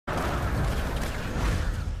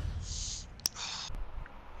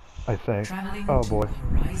I think. Traveling Oh boy.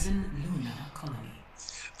 Horizon Lunar colony.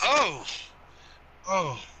 Oh!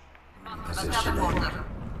 Oh.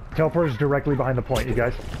 Teleport is directly behind the point, you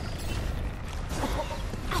guys.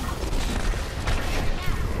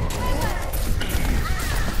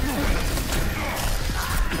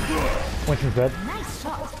 Winston's dead. Nice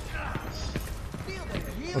shot.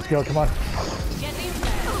 Let's go, come on.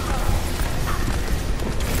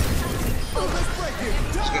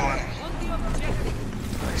 It's going.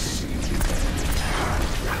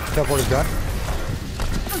 Teleport is done.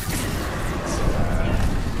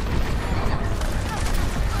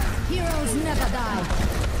 Heroes never die.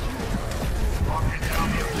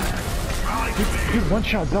 Dude, one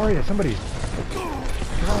shot Zarya, somebody.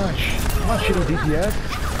 Gosh. Come on, shitty DPS.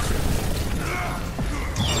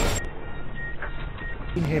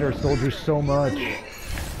 I hate our soldiers so much.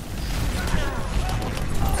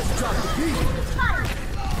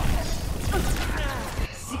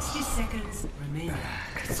 60 seconds remaining.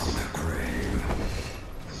 From the grave,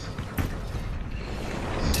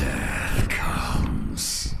 death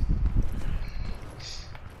comes.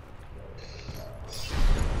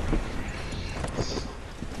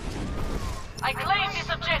 I claim this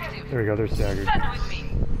objective. There we go, they're staggered. Stand with me.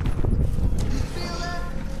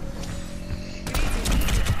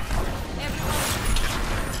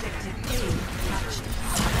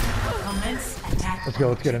 Commence attack. Let's go,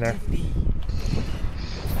 let's get in there.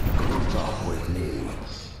 Talk with me.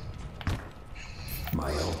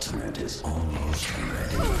 My ultimate is almost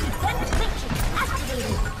ready.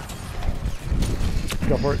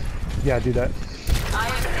 Go for it. Yeah, do that. I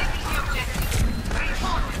am taking the objective.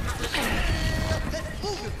 Reinforce the position.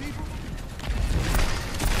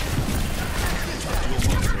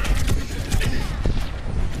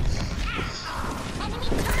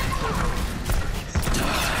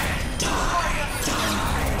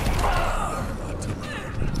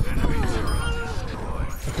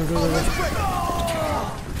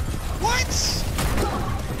 What?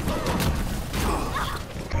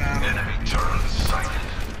 Enemy turret sighted.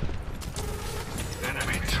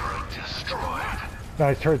 Enemy turret destroyed.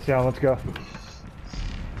 Nice, turret's down, let's go.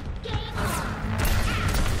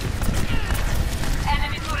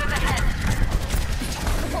 Enemy turret ahead.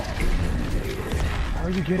 How are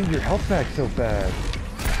you getting your health back so fast?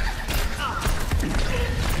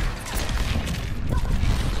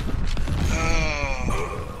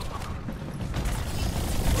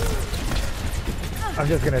 I'm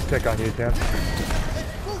just gonna stick on you, Tim.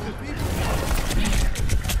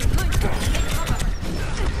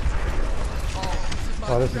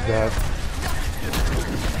 Oh, this is bad.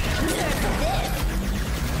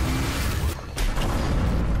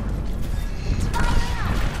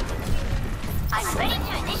 I'm ready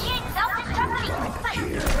to initiate self-destruct.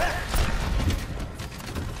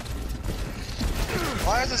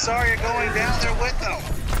 Why is the Zarya going down there with them?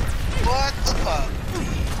 What the fuck?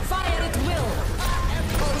 Fire at will.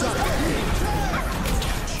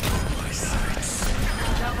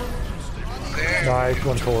 There. Nice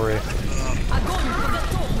one, Corey.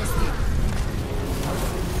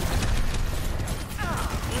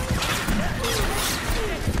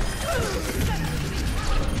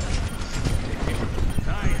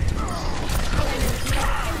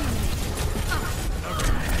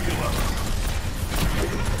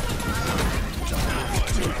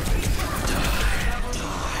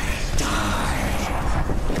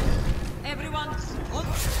 Everyone, on.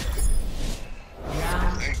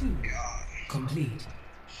 Thank God. Complete.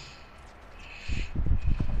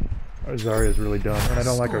 Our Zarya's really dumb, and I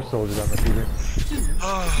don't like our soldiers on this either.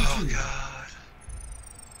 Oh God.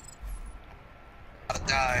 I'll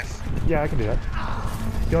dive. Yeah, I can do that.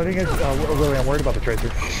 The only thing is, really, I'm worried about the Tracer.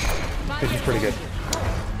 Because she's pretty good.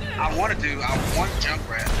 I want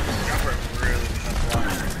Junkrat. Junkrat really helps a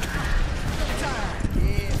lot.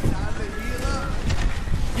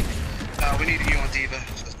 We need you on Diva.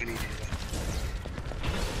 Because we need Diva.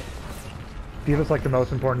 Diva's like the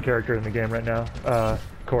most important character in the game right now.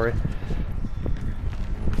 Corey.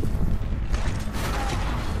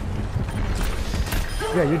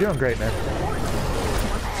 Yeah, you're doing great, man.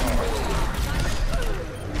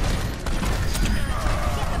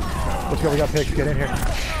 Let's go, we got picks, get in here.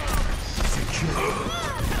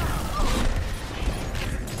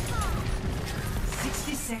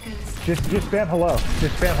 60 seconds. Just spam hello.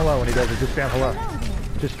 Just spam hello when he does it. Just spam hello.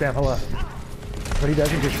 Just spam hello. When he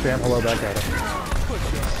does it, just spam hello back at him.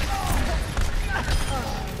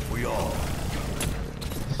 We all.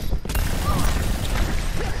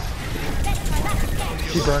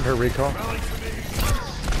 She burned her recall.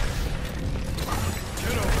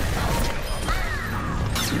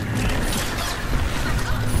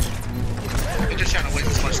 They're just trying to waste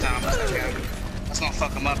as much time. Okay. Let's not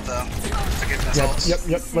fuck them up though. To get us ults.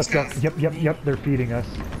 Yep, let's go. Yep, they're feeding us.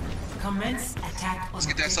 Commence attack. Let's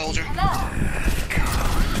get that soldier.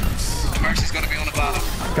 Mercy's gonna be on the bottom.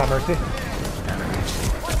 Got Mercy.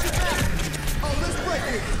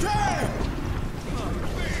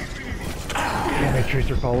 Damn it,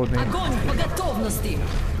 Tracer followed me. Огонь по готовности.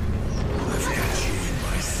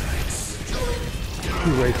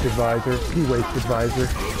 He wasted visor.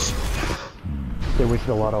 They wasted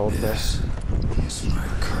a lot of ult there. It's my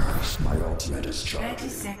curse. My ultimate is 30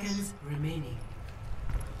 seconds remaining.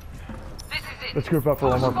 This is it. Let's group up for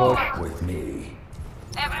one more push. with me.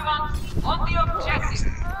 Everyone, on the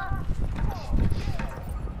objective.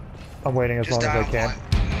 I'm waiting as long as I can.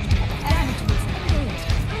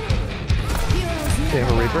 Save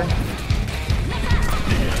a Reaper.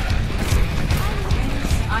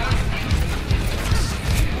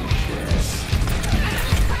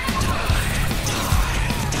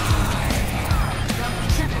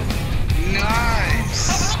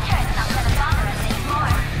 Nice.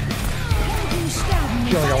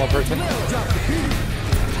 She only got one person.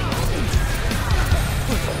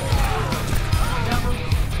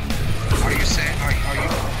 Are you saying? Are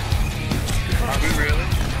we really?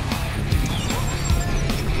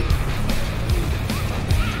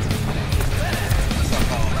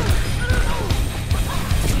 Fuck off.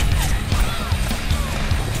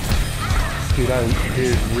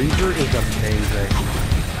 Dude, Reaper is amazing.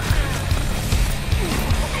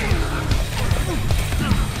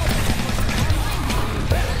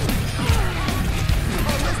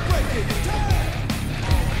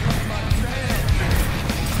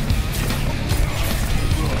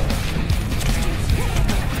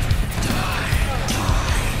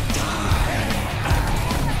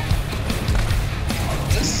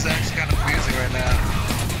 This is actually kind of confusing right now.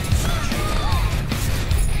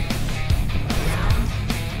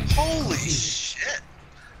 Holy shit!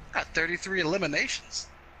 Got 33 eliminations.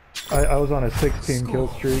 I was on a 16 kill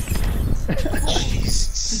streak.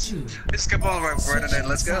 Jesus. Let's come on, running in.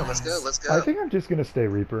 Let's go. I think I'm just gonna stay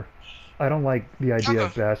Reaper. I don't like the idea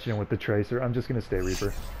of Bastion with the Tracer. I'm just gonna stay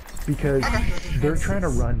Reaper. Because they're trying to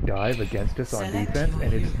run dive against us on defense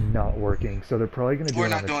and it's not working. So they're probably gonna do We're it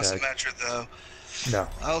not on doing attack. Symmetra though. No.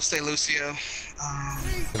 I'll stay Lucio.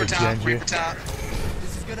 For Genji. top, Reaper top.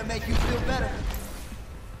 This is gonna make you feel better.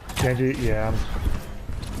 Genji, yeah.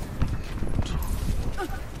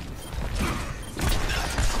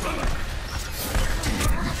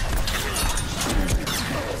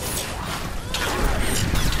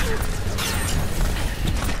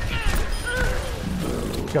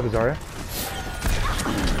 Got the Zarya.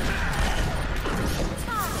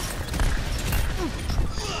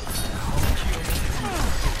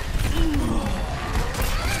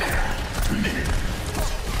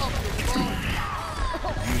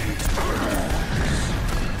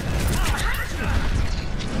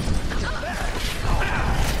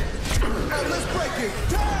 Let's break it.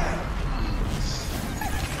 Damn!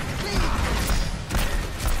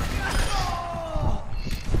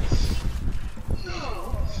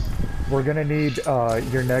 We're gonna need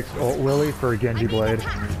your next ult, Willie, for Genji Blade.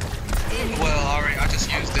 Well, already, I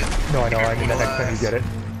just used it. No, I know. I mean the next time you get it.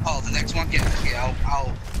 Oh, the next one? Yeah,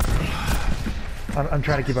 I'll... I'm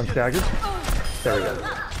trying to keep them staggered. There we go.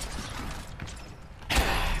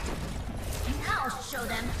 I'll show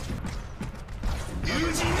them.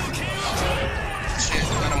 Shit,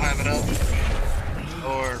 I don't have it up.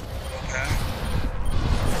 Or... Okay.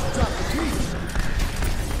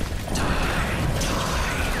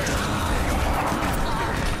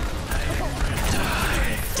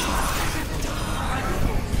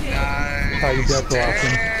 Nice. How you death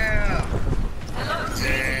blocking?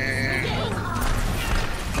 Damn.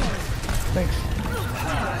 Thanks.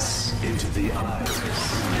 Pass into the eyes.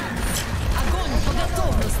 Огонь по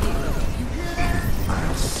готовности.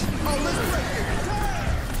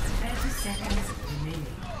 30 seconds remaining.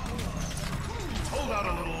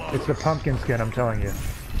 It's the pumpkin skin, I'm telling you.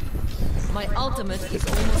 My ultimate is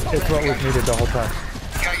almost It's what was needed the whole time.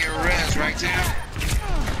 You got your res right now?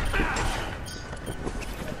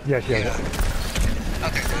 Yes, yes.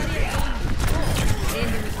 Okay.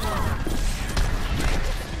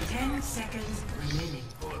 10 seconds remaining.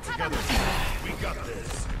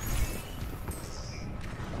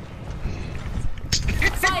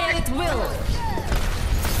 fire at will.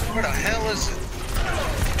 Where the hell is it?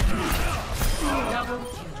 Double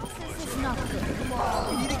kill. This is not good.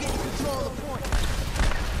 We need to get control of the point.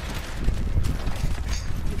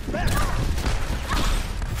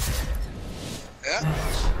 Yeah.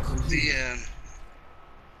 The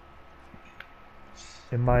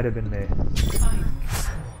It might have been me. Final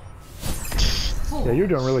score. Yeah, you're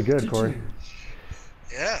doing really good, Corey.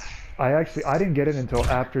 Yeah. I didn't get it until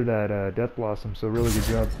after that Death Blossom, so really good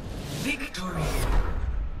job. Victory.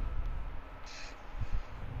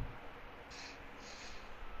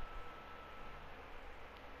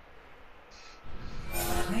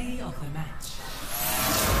 Play of the match.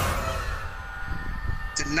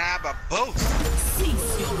 Denied by both.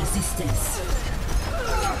 Cease your resistance.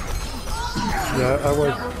 Yeah,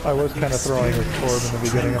 I was kind of throwing his torb in the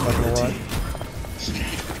beginning, I'm not gonna lie.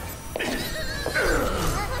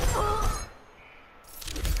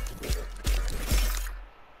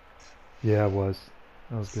 Yeah, it was.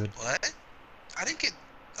 That was good. What? I didn't get.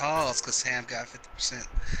 Oh, it's because Sam got 50%.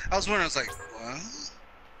 I was wondering, I was like, what?